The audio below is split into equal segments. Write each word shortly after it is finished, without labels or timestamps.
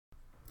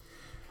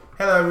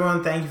Hello,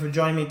 everyone. Thank you for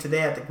joining me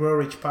today at the Grow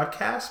Rich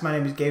podcast. My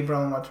name is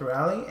Gabriel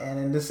Maturali, and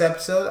in this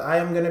episode, I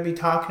am going to be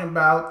talking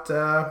about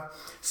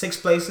 6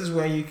 places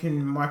where you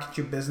can market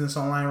your business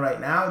online right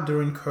now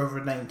during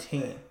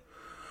COVID-19.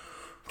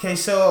 Okay,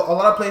 so a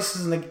lot of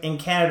places in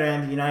Canada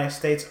and the United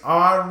States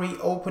are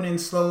reopening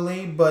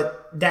slowly,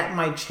 but that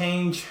might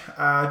change.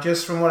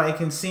 Just from what I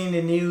can see in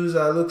the news,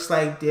 looks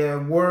like they're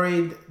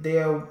worried.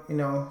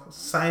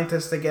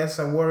 Scientists, I guess,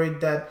 are worried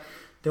that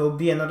there will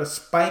be another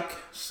spike,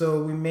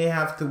 so we may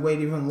have to wait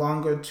even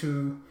longer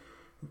to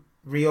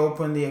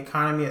reopen the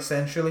economy,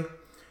 essentially.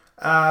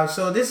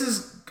 So this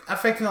is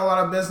affecting a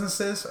lot of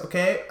businesses,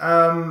 okay?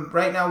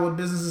 Right now, what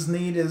businesses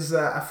need is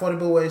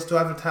affordable ways to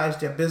advertise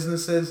their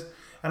businesses,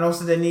 and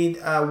also they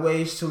need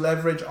ways to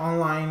leverage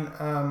online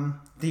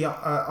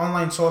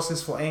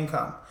sources for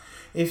income.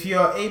 If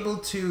you're able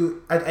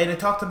to, I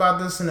talked about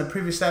this in a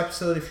previous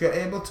episode, if you're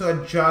able to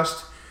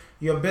adjust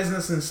your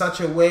business in such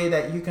a way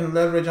that you can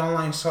leverage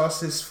online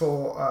sources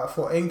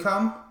for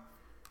income,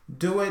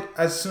 do it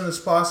as soon as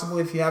possible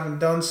if you haven't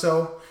done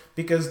so,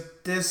 because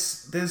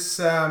this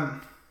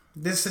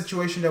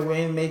situation that we're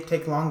in may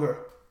take longer.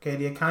 Okay,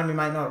 the economy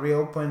might not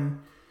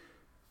reopen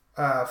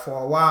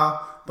for a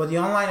while, but the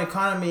online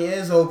economy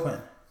is open.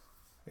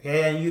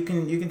 Okay, and you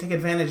can take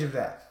advantage of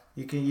that.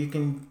 You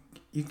can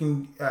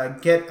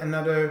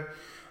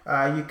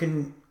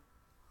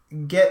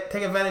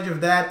take advantage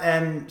of that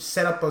and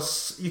set up a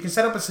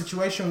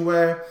situation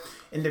where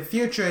in the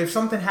future, if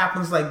something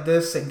happens like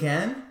this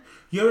again,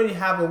 you already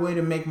have a way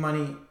to make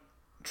money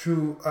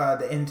through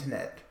the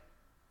internet.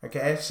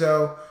 Okay,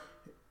 so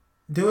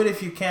do it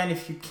if you can.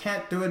 If you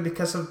can't do it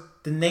because of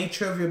the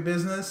nature of your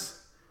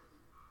business,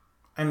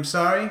 I'm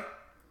sorry.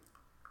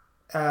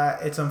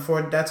 That's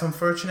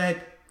unfortunate,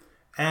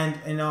 and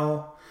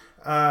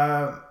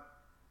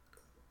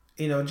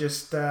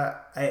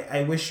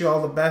I wish you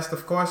all the best,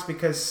 of course,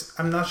 because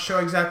I'm not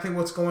sure exactly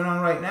what's going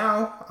on right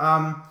now.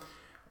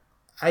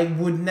 I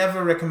would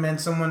never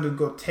recommend someone to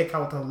go take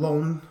out a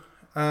loan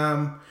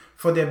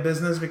for their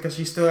business, because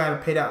you still got to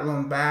pay that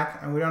loan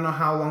back, and we don't know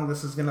how long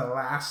this is going to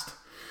last.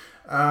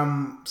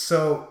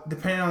 So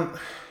depending on,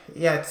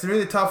 it's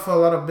really tough for a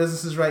lot of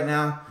businesses right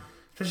now,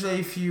 especially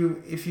if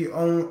you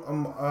own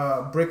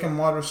a brick and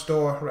mortar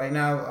store right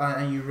now,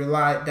 and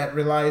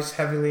relies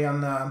heavily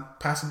on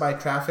passerby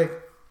traffic.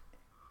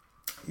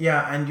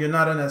 Yeah, and you're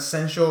not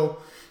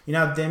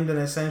deemed an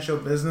essential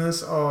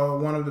business or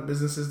one of the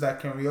businesses that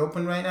can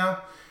reopen right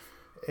now.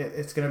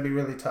 It's going to be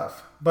really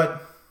tough.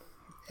 But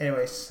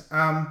anyways,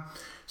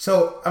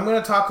 so I'm going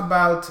to talk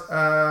about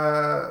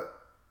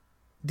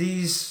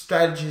these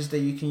strategies that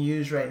you can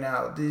use right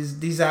now,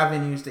 these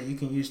avenues that you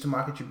can use to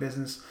market your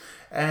business.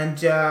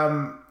 And,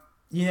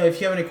 if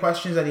you have any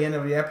questions at the end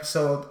of the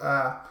episode,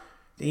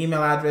 the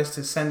email address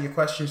to send your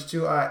questions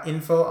to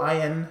info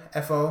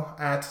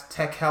at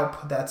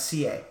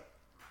techhelp.ca.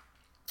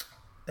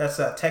 That's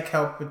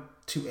techhelp with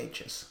 2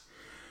 H's.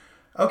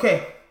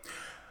 Okay.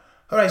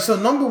 All right. So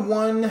number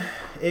 1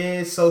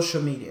 is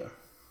social media.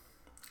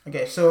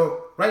 Okay.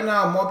 So right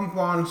now, more people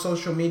are on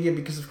social media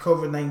because of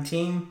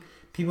COVID-19.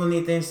 People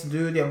need things to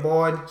do. They're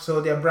bored, so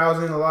they're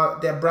browsing a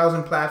lot. They're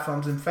browsing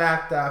platforms. In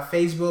fact,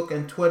 Facebook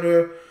and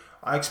Twitter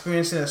are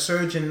experiencing a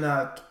surge in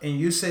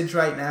usage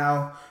right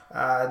now.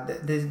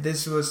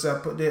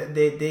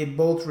 They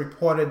both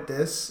reported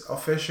this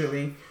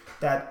officially,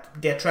 that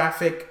their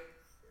traffic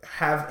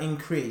have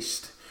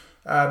increased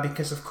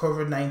because of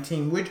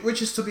COVID-19,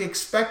 which is to be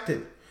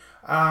expected.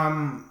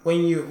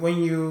 When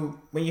you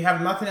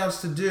have nothing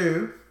else to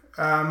do,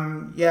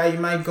 you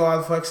might go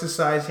out for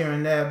exercise here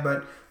and there,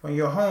 but when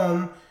you're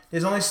home,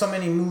 there's only so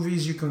many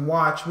movies you can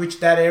watch, which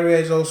that area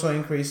is also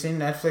increasing.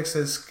 Netflix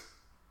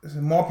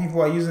more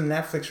people are using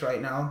Netflix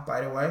right now,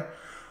 by the way.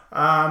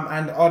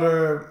 And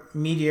other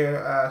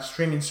media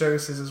streaming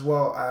services as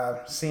well,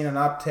 seeing an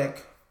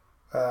upward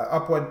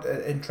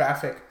in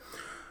traffic.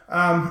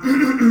 But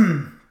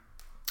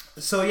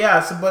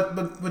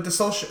with the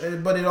social,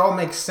 but it all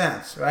makes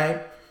sense,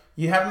 right?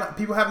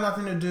 People have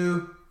nothing to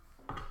do.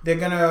 They're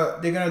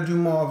gonna do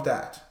more of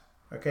that,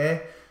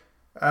 okay?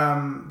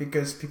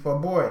 Because people are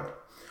bored.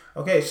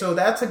 Okay, so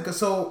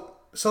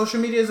social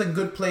media is a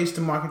good place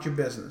to market your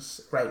business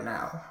right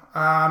now.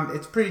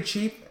 It's pretty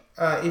cheap.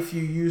 If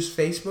you use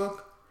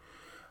Facebook,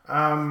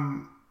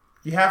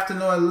 you have to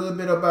know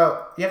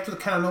you have to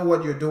kind of know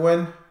what you're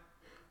doing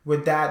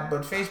with that,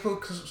 but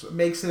Facebook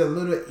makes it a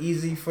little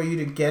easy for you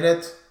to get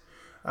it.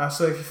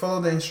 So if you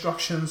follow the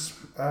instructions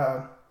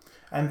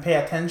and pay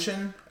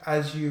attention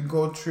as you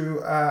go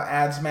through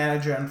Ads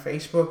Manager on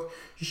Facebook,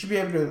 you should be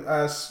able to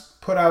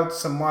put out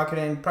some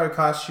marketing. It probably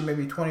costs you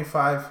maybe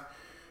 $25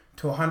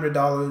 to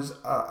 $100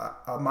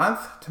 a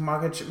month to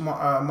market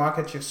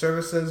your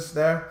services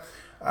there.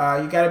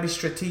 You got to be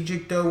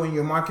strategic though when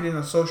you're marketing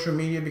on social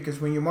media, because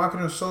when you're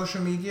marketing on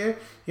social media,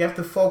 you have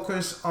to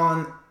focus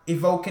on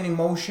evoking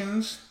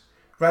emotions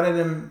rather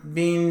than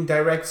being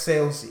direct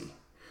salesy.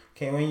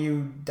 Okay, when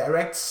you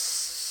direct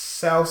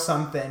sell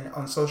something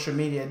on social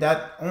media,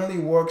 that only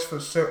works for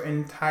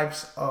certain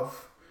types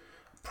of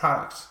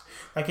products.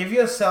 Like if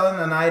you're selling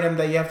an item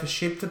that you have to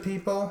ship to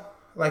people,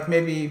 like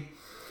maybe,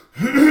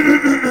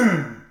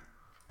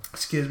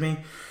 excuse me,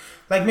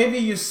 like maybe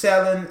you're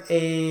selling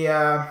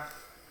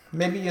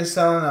maybe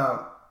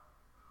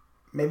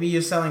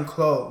you're selling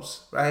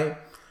clothes, right?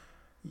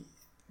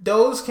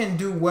 Those can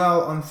do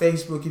well on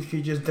Facebook if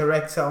you just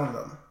direct selling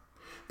them.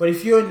 But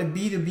if you're in the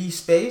B2B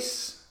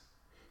space,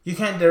 you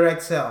can't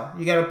direct sell.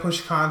 You gotta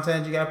push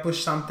content. You gotta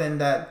push something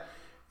that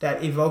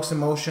evokes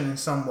emotion in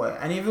some way.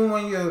 And even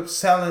when you're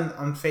selling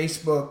on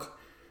Facebook,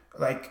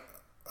 like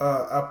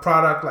a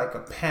product like a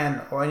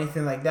pen or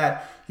anything like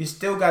that, you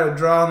still gotta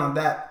draw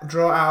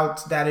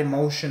out that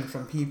emotion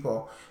from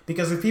people.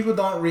 Because if people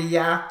don't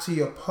react to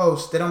your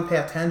post, they don't pay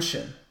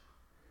attention.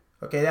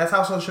 Okay, that's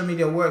how social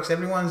media works.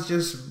 Everyone's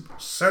just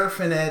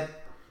surfing it,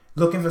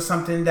 looking for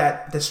something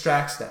that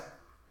distracts them,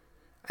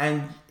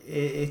 and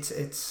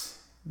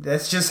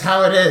that's just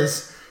how it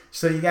is.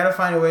 So you got to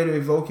find a way to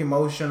evoke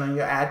emotion on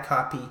your ad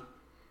copy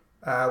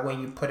when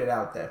you put it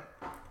out there.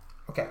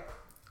 Okay.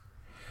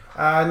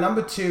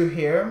 Number 2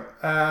 here.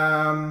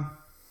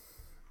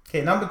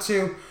 Number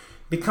 2,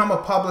 become a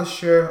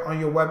publisher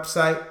on your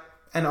website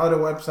and other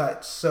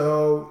websites.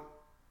 So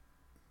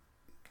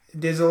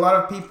there's a lot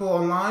of people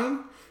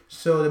online.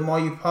 So the more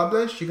you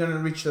publish, you're going to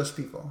reach those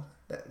people.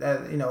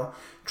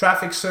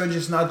 Traffic surge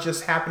is not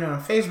just happening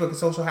on Facebook,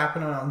 it's also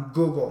happening on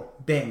Google,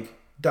 Bing,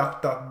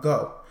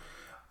 DuckDuckGo.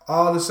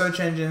 All the search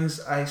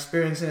engines are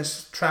experiencing a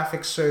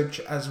traffic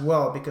surge as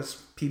well because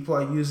people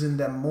are using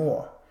them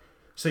more.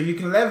 So you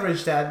can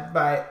leverage that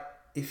by,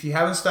 if you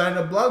haven't started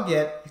a blog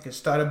yet, you can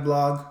start a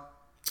blog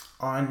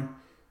on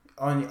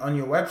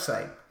your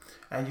website.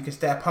 And you can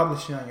start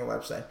publishing on your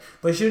website.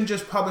 But you shouldn't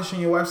just publish on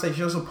your website. You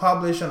should also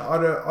publish on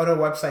other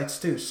websites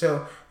too.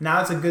 So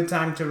now it's a good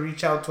time to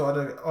reach out to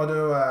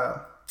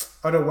other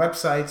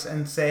websites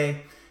and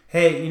say,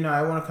 hey,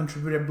 I want to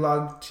contribute a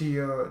blog to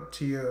your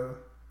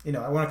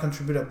I want to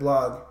contribute a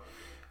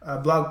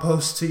blog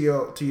post to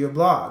your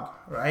blog,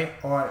 right?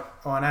 Or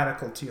an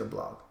article to your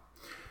blog.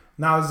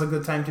 Now is a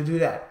good time to do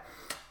that.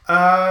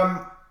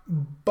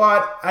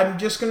 But I'm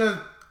just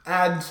gonna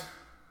add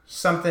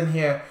something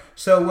here.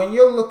 So when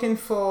you're looking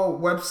for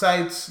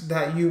websites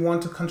that you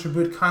want to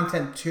contribute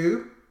content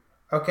to,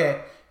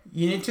 okay,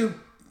 you need to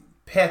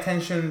pay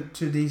attention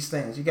to these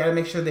things. You got to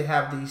make sure they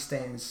have these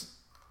things.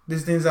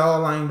 These things are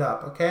all lined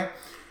up, okay?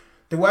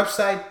 The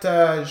website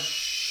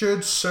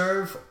should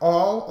serve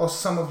all or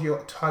some of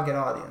your target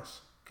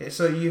audience. Okay,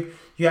 so you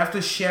have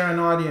to share an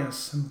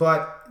audience,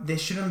 but they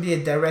shouldn't be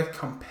a direct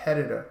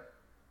competitor.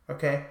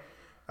 Okay,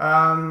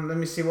 let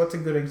me see what's a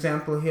good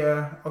example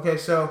here. Okay,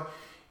 so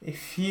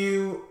if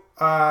you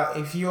are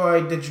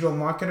a digital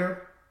marketer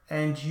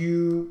and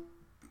you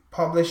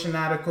publish an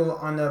article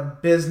on a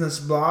business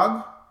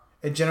blog,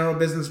 a general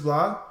business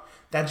blog,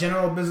 that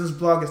general business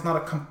blog is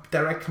not a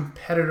direct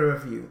competitor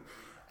of you,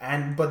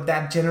 but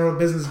that general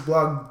business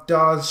blog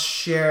does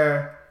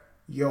share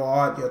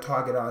your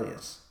target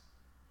audience.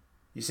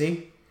 You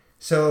see,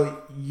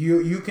 so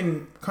you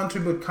can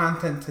contribute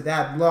content to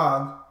that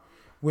blog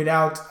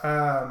without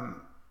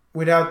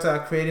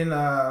creating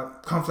a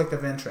conflict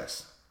of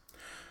interest.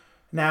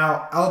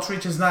 Now,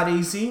 outreach is not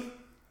easy.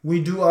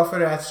 We do offer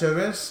that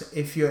service.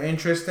 If you're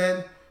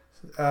interested,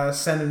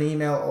 send an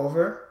email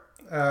over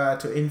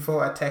to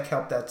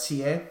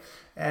info@techhelp.ca,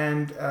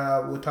 and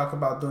we'll talk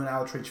about doing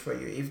outreach for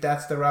you. If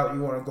that's the route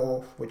you want to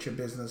go with your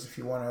business, if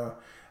you want to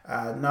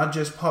not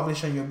just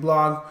publish on your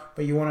blog,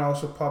 but you want to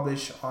also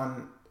publish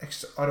on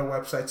other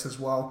websites as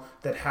well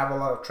that have a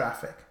lot of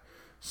traffic.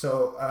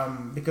 So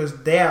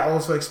because they are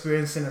also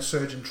experiencing a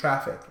surge in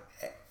traffic.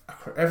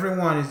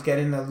 Everyone is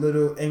getting a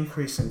little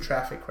increase in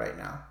traffic right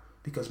now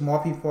because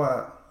more people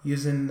are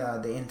using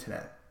the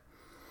internet.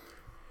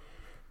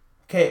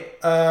 Okay,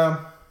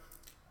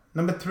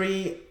 number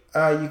 3,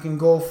 you can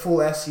go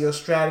full SEO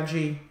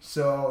strategy.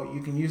 So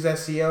you can use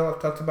SEO.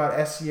 I've talked about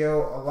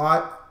SEO a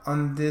lot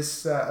on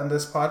this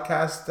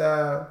podcast.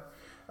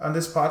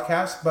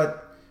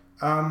 But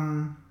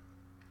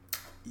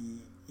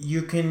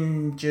you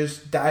can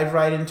just dive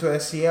right into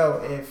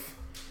SEO if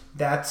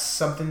that's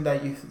something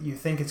that you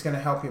think it's going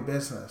to help your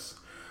business.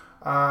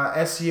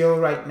 SEO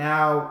right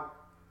now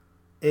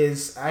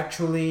is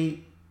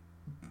actually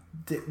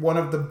one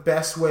of the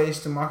best ways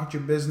to market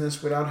your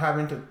business without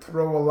having to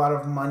throw a lot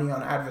of money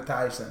on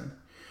advertising.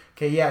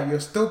 Okay, yeah,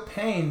 you're still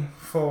paying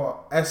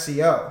for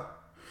SEO.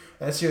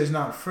 SEO is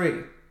not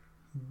free,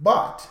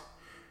 but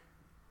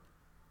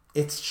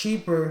it's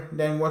cheaper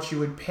than what you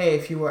would pay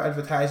if you were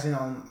advertising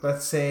on,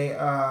 let's say,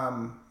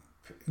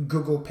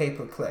 Google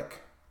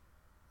pay-per-click,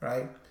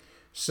 right?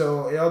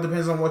 So it all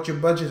depends on what your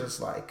budget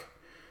is like.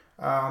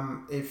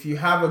 If you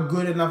have a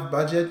good enough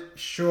budget,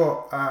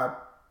 sure,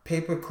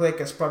 pay-per-click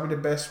is probably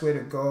the best way to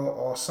go,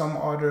 or some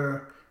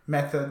other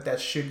method that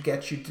should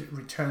get you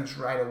returns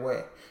right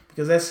away.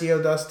 Because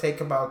SEO does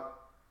take about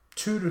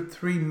 2 to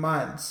 3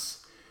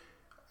 months.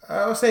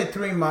 I would say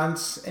 3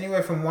 months,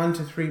 anywhere from 1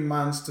 to 3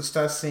 months to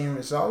start seeing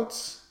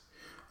results.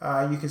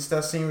 You can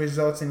start seeing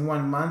results in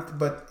 1 month,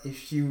 but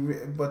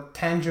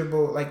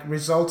tangible, like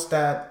results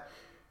that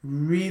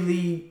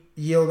really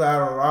yield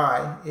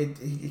ROI,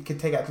 it could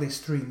take at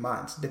least 3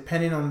 months,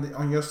 depending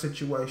on your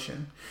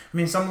situation. I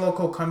mean, some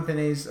local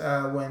companies,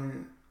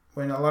 when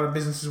a lot of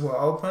businesses were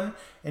open,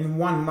 in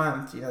 1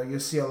 month, you'll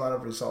see a lot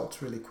of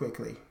results really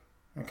quickly.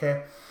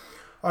 Okay.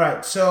 All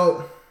right.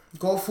 So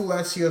go full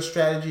SEO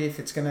strategy. If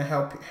it's gonna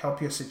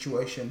help your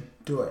situation,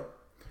 do it.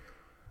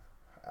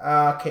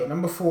 Okay.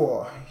 Number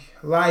 4,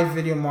 live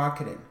video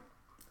marketing.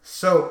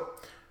 So,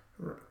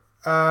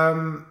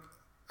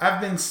 I've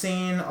been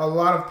seeing a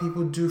lot of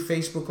people do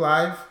Facebook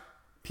Live.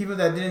 People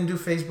that didn't do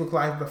Facebook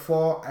Live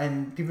before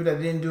and people that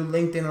didn't do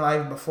LinkedIn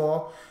Live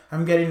before.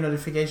 I'm getting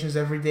notifications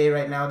every day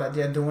right now that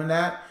they're doing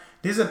that.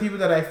 These are people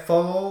that I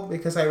follow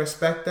because I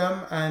respect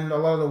them and a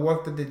lot of the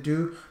work that they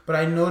do. But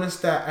I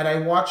noticed that, and I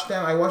watch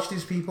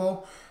these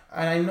people,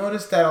 and I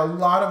noticed that a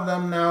lot of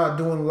them now are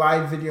doing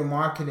live video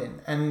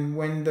marketing. And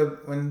when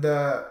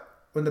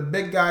the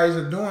big guys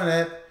are doing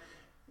it,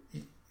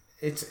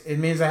 it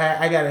means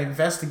I gotta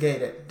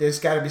investigate it. There's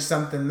gotta be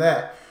something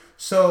there.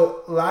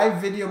 So live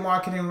video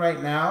marketing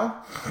right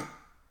now,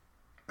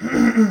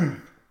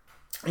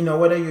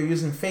 whether you're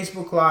using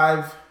Facebook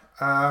Live,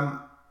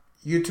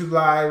 YouTube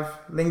Live,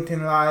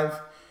 LinkedIn Live,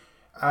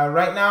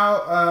 right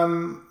now,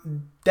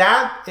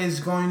 that is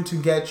going to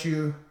get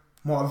you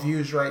more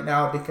views right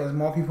now because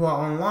more people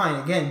are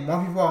online. Again, more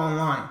people are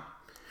online.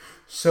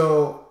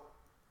 So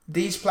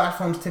these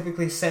platforms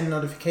typically send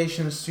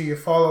notifications to your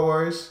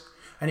followers.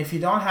 And if you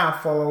don't have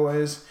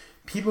followers,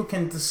 people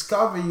can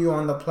discover you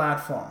on the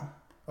platform.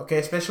 Okay,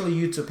 especially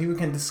YouTube. People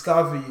can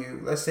discover you.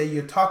 Let's say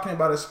you're talking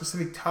about a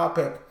specific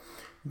topic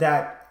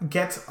that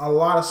gets a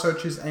lot of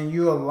searches and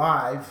you're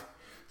live.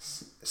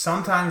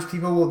 Sometimes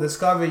people will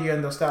discover you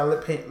and they'll start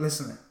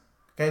listening.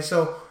 Okay,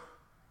 so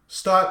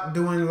start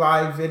doing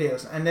live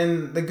videos. And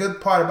then the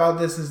good part about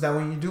this is that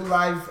when you do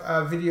live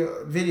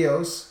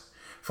videos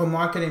for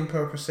marketing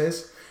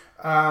purposes,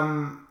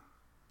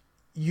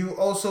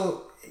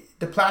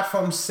 the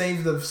platform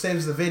saves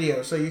the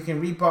video, so you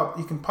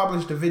can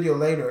publish the video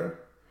later,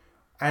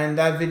 and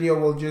that video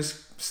will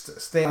just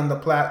stay on the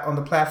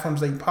platforms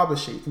that you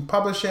publish it. You can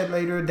publish it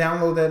later,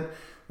 download it,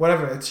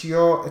 whatever. It's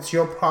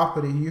your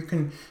property. You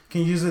can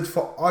use it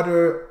for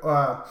other.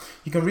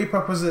 You can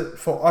repurpose it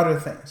for other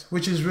things,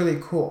 which is really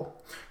cool.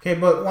 Okay,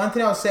 but one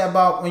thing I'll say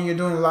about when you're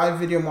doing live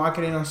video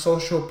marketing on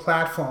social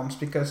platforms,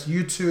 because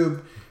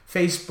YouTube,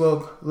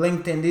 Facebook,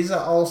 LinkedIn, these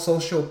are all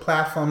social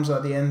platforms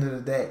at the end of the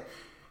day.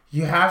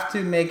 You have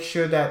to make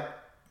sure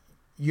that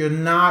you're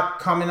not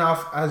coming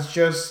off as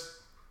just,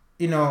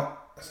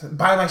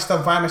 buy my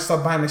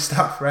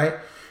stuff, right?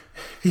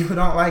 People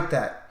don't like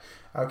that,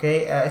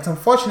 okay? It's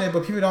unfortunate,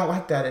 but people don't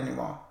like that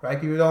anymore,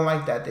 right? People don't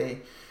like that.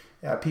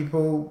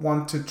 People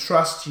want to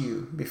trust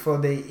you before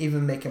they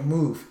even make a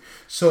move.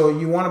 So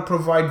you want to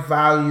provide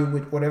value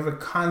with whatever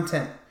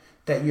content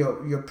that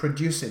you're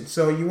producing.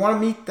 So you want to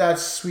meet that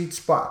sweet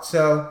spot.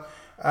 So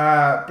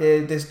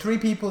there's 3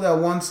 people that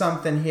want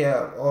something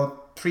here, or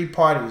 3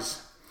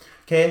 parties.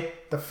 Okay,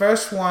 the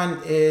first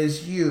one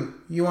is you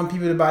want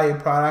people to buy your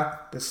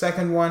product. The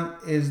second one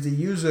is the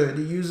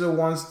user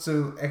wants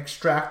to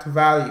extract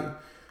value.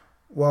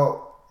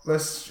 Well,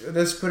 let's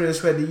put it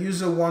this way: the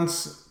user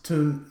wants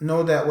to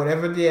know that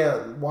whatever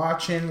they're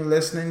watching,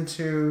 listening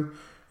to,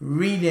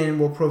 reading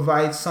will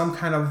provide some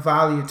kind of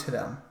value to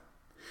them.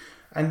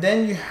 And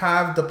then you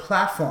have the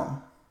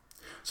platform,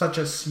 such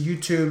as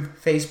YouTube,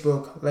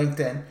 Facebook,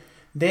 LinkedIn.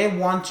 They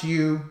want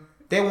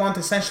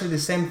essentially the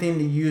same thing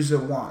the user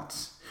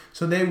wants.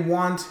 So they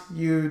want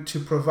you to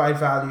provide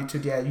value to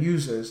their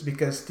users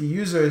because the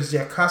user is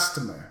their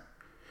customer.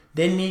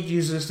 They need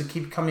users to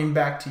keep coming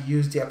back to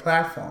use their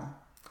platform.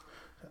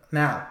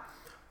 Now,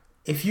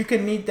 if you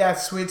can meet that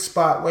sweet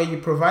spot where you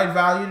provide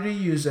value to the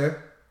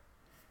user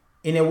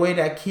in a way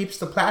that keeps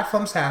the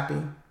platforms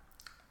happy,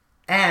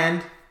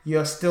 and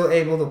you're still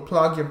able to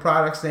plug your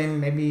products in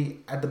maybe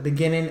at the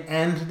beginning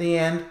and the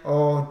end,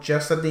 or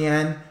just at the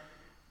end,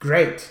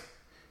 great.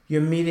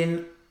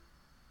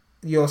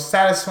 You're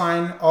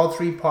satisfying all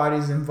 3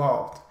 parties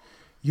involved.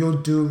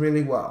 You'll do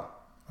really well.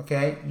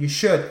 Okay? You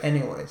should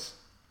anyways.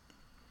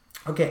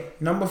 Okay,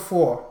 number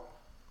 4.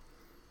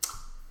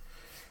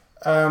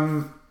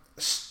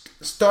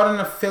 Start an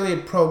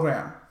affiliate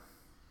program.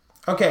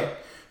 Okay,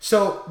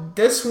 so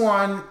this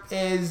one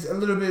is a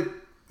little bit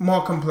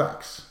more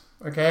complex.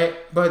 Okay,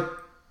 but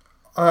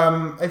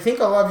I think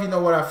a lot of you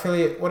know what an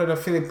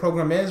affiliate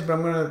program is, but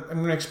I'm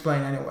gonna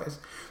explain anyways.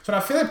 So an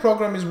affiliate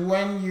program is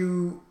when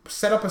you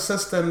set up a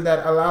system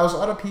that allows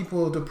other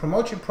people to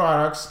promote your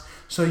products,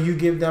 so you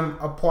give them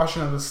a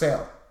portion of the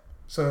sale.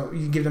 So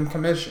you give them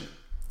commission.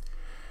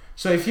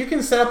 So if you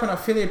can set up an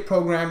affiliate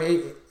program,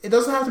 it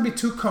doesn't have to be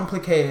too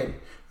complicated.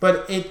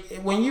 But the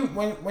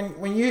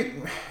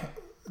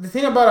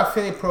thing about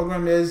affiliate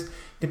program is,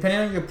 depending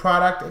on your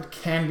product, it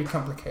can be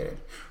complicated,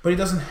 but it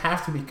doesn't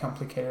have to be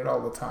complicated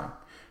all the time.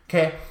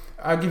 Okay,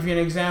 I'll give you an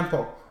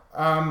example.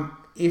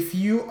 If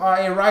you are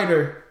a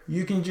writer,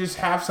 you can just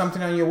have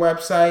something on your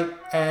website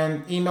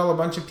and email a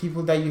bunch of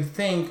people that you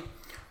think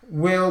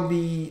will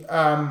be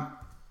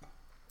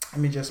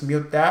Let me just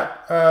mute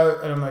that.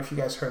 I don't know if you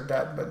guys heard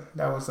that, but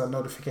that was a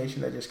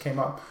notification that just came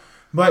up.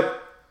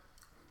 But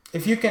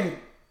if you can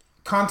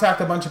contact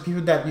a bunch of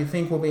people that you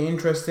think will be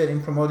interested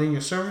in promoting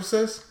your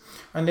services,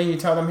 and then you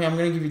tell them, hey, I'm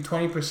going to give you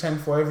 20%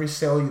 for every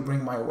sale you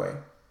bring my way.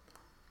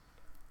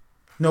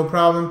 No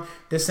problem.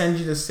 They send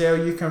you the sale.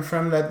 You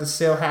confirm that the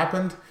sale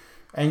happened,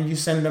 and you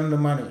send them the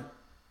money.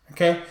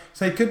 Okay?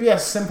 So it could be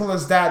as simple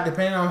as that,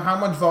 depending on how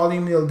much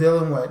volume you're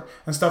dealing with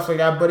and stuff like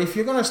that. But if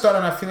you're going to start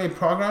an affiliate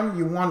program,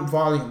 you want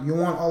volume. You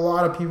want a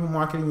lot of people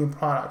marketing your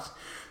products.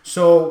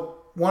 So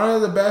one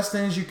of the best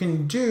things you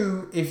can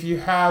do if you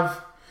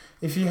have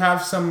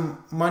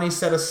some money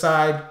set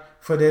aside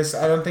for this,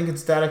 I don't think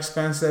it's that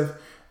expensive,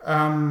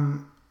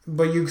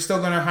 but you're still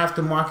going to have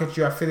to market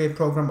your affiliate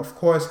program, of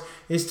course,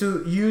 is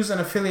to use an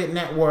affiliate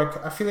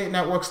network. Affiliate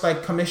networks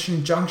like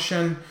Commission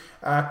Junction,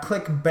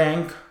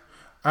 ClickBank,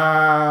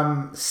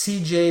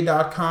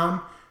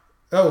 CJ.com.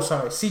 Oh,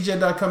 sorry.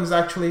 CJ.com is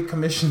actually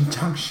Commission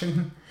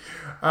Junction.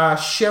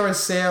 Share a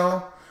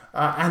Sale,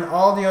 and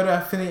all the other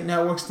affiliate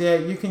networks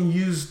there. You can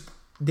use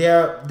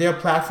their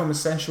platform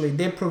essentially.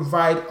 They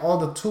provide all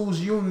the tools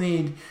you'll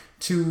need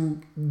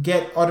to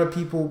get other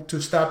people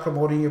to start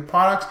promoting your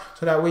products,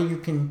 so that way you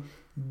can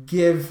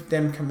give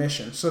them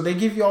commission. So they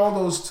give you all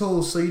those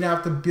tools, so you don't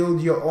have to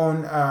build your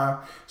own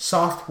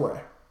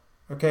software.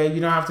 Okay, you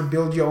don't have to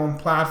build your own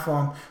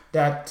platform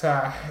that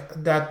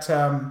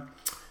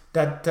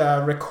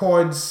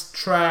records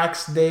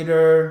tracks,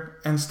 data,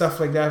 and stuff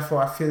like that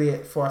for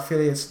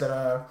affiliates that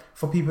are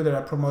for people that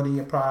are promoting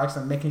your products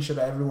and making sure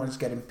that everyone is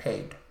getting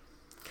paid.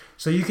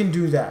 So you can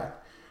do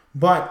that,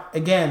 but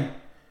again,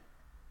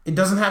 it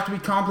doesn't have to be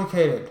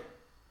complicated.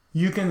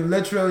 You can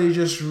literally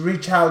just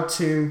reach out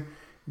to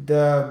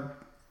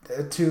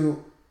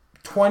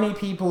 20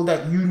 people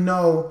that you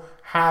know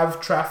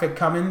have traffic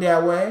coming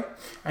their way,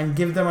 and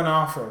give them an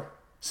offer.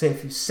 Say,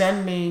 if you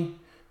send me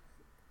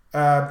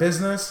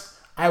business,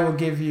 I will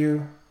give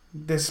you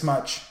this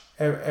much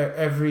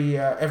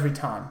every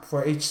time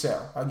for each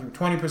sale. I'll give you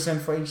 20%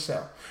 for each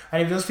sale.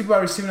 And if those people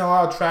are receiving a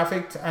lot of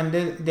traffic and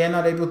they're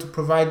not able to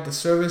provide the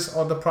service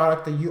or the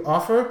product that you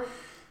offer,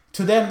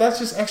 to them that's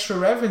just extra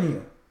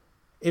revenue.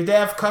 If they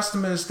have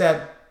customers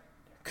that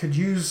could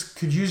use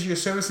your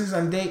services,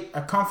 and they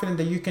are confident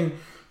that you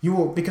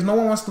will, because no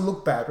one wants to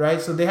look bad, right?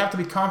 So they have to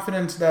be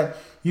confident that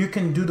you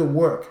can do the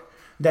work,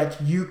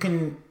 that you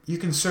can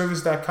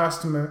service that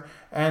customer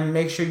and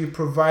make sure you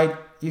provide.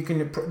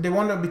 They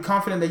want to be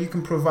confident that you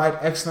can provide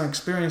excellent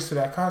experience to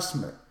that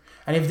customer.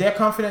 And if they're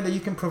confident that you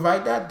can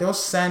provide that, they'll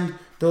send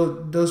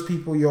those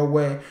people your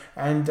way,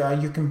 and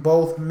you can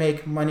both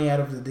make money out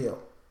of the deal.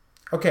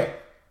 Okay,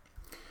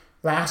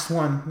 last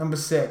one, number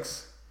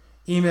 6,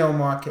 email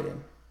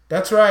marketing.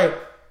 That's right.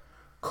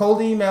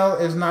 Cold email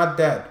is not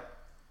dead.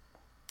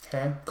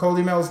 Okay, cold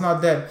email is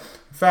not dead.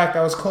 In fact,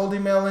 I was cold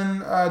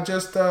emailing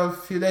just a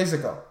few days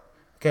ago.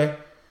 Okay,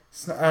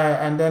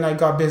 and then I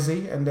got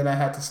busy, and then I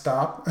had to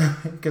stop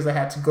because I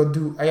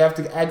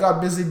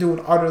got busy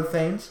doing other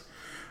things.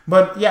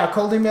 But yeah,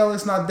 cold email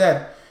is not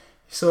dead.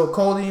 So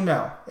cold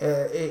email,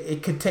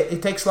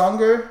 it takes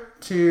longer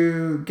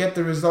to get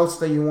the results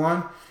that you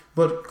want,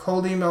 but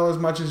cold email as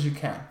much as you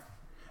can.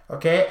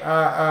 Okay.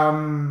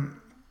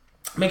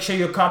 Make sure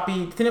your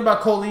copy. The thing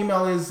about cold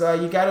email is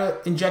you gotta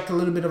inject a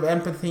little bit of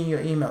empathy in your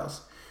emails.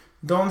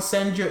 Don't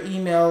send your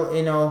email.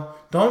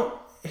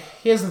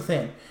 Here's the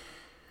thing.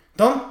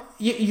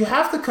 You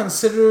have to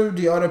consider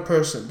the other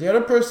person. The other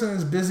person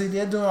is busy.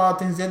 They're doing a lot of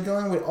things. They're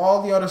dealing with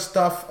all the other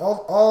stuff.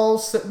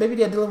 Maybe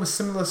they're dealing with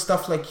similar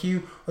stuff like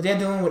you, or they're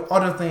dealing with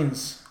other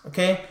things.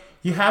 Okay.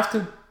 You have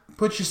to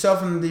put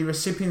yourself in the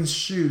recipient's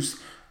shoes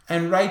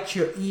and write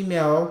your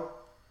email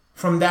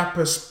from that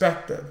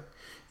perspective.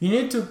 You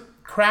need to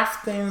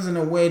craft things in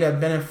a way that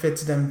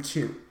benefits them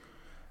too.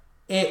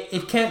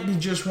 It can't be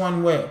just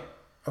one way,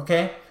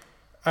 okay?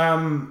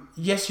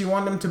 Yes, you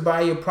want them to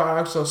buy your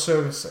products or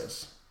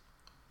services,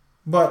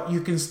 but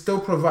you can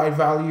still provide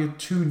value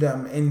to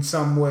them in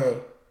some way,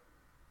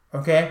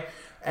 okay?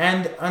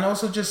 And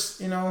also just,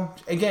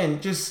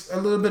 again, just a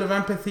little bit of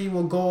empathy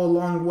will go a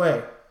long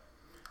way.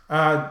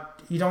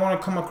 You don't want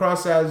to come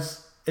across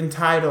as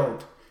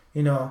entitled,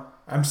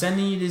 I'm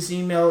sending you this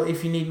email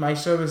if you need my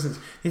services.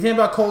 The thing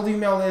about cold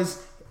email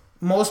is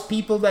most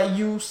people that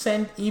you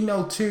send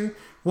email to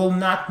will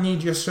not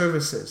need your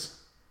services.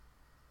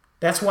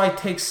 That's why it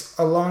takes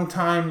a long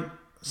time,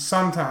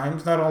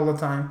 sometimes, not all the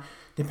time,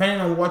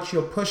 depending on what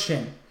you're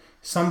pushing.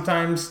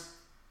 Sometimes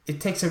it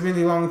takes a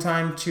really long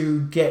time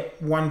to get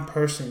one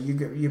person.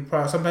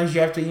 Sometimes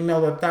you have to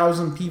email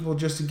 1,000 people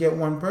just to get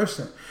one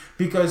person,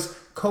 because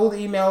cold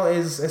email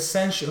is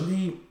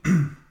essentially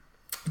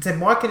it's a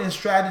marketing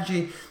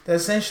strategy that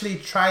essentially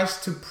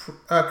tries to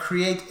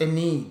create a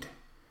need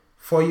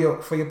for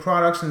your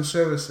products and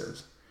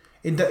services.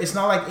 It's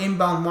not like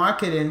inbound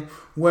marketing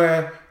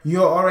where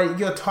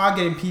you're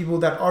targeting people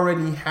that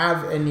already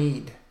have a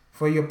need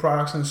for your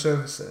products and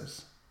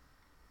services.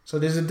 So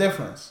there's a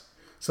difference.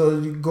 So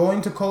you go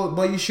into cold,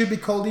 but you should be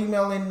cold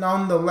emailing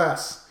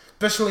nonetheless,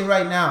 especially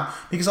right now,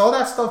 because all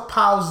that stuff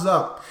piles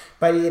up.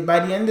 By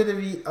the end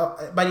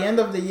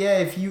of the year,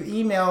 if you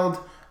emailed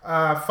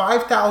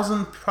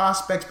 5,000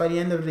 prospects by the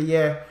end of the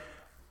year,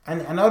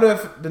 and out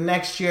of the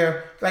next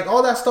year, like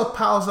all that stuff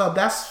piles up.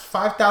 That's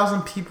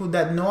 5,000 people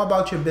that know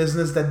about your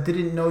business that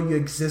didn't know you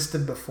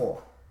existed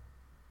before.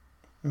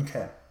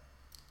 Okay.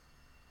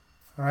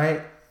 All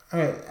right.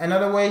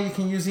 Another way you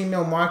can use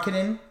email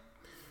marketing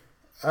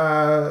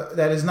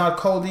that is not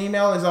cold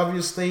email is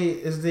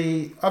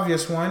the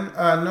obvious one.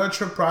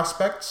 Nurture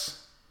prospects.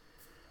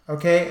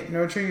 Okay,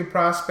 nurture your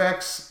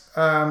prospects.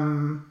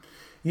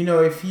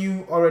 If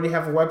you already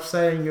have a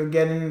website and you're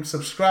getting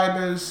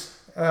subscribers,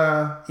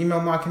 email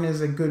marketing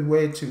is a good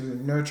way to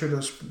nurture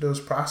those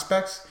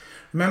prospects.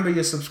 Remember,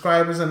 your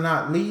subscribers are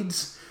not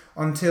leads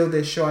until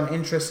they show an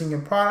interest in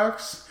your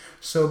products.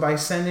 So by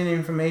sending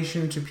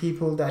information to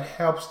people that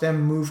helps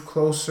them move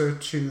closer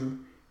to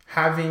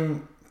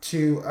showing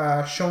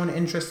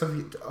interest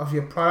of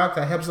your product,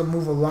 that helps them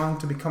move along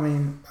to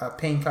becoming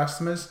paying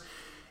customers.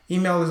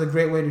 Email is a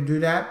great way to do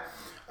that.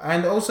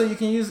 And also you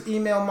can use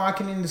email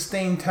marketing to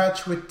stay in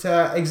touch with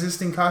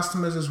existing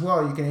customers as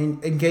well. You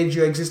can engage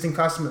your existing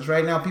customers.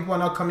 Right now, people are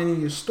not coming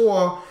in your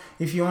store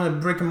if you own a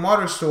brick and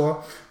mortar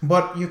store,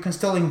 but you can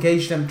still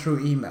engage them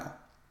through email.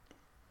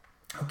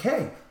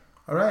 Okay.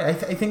 All right. I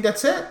think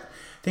that's it.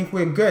 I think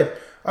we're good.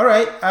 All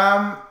right.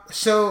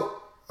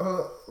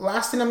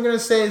 Last thing I'm going to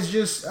say is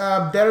just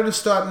better to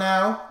start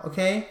now.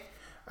 Okay.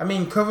 I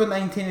mean,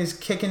 COVID-19 is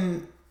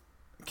kicking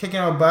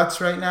our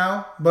butts right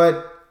now,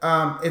 but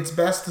it's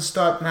best to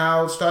start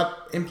now. Start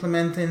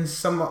implementing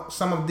some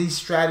of these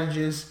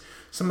strategies,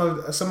 some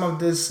of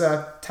these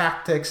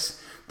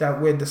tactics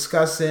that we're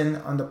discussing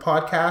on the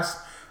podcast.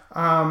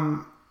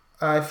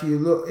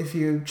 If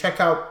you check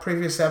out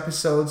previous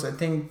episodes, I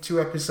think 2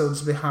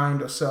 episodes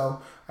behind or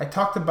so, I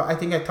talked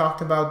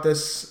about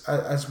this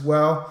as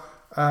well.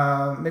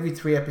 Maybe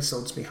 3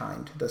 episodes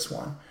behind this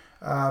one.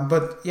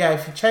 But yeah,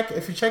 if you check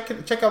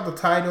out the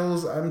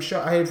titles, I'm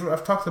sure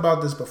I've talked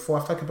about this before.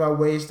 I've talked about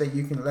ways that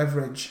you can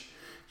leverage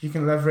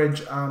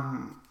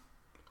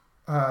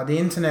the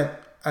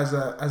internet as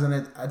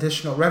an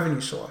additional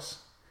revenue source.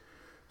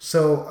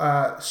 So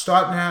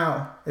start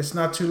now. It's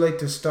not too late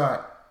to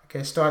start.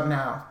 Okay, start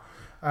now.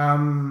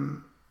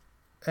 And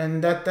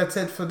that's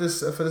it for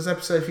this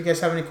episode. If you guys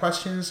have any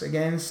questions,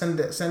 again, send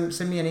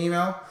me an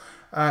email,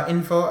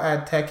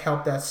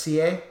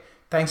 info@techhelp.ca.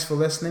 Thanks for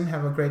listening.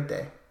 Have a great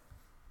day.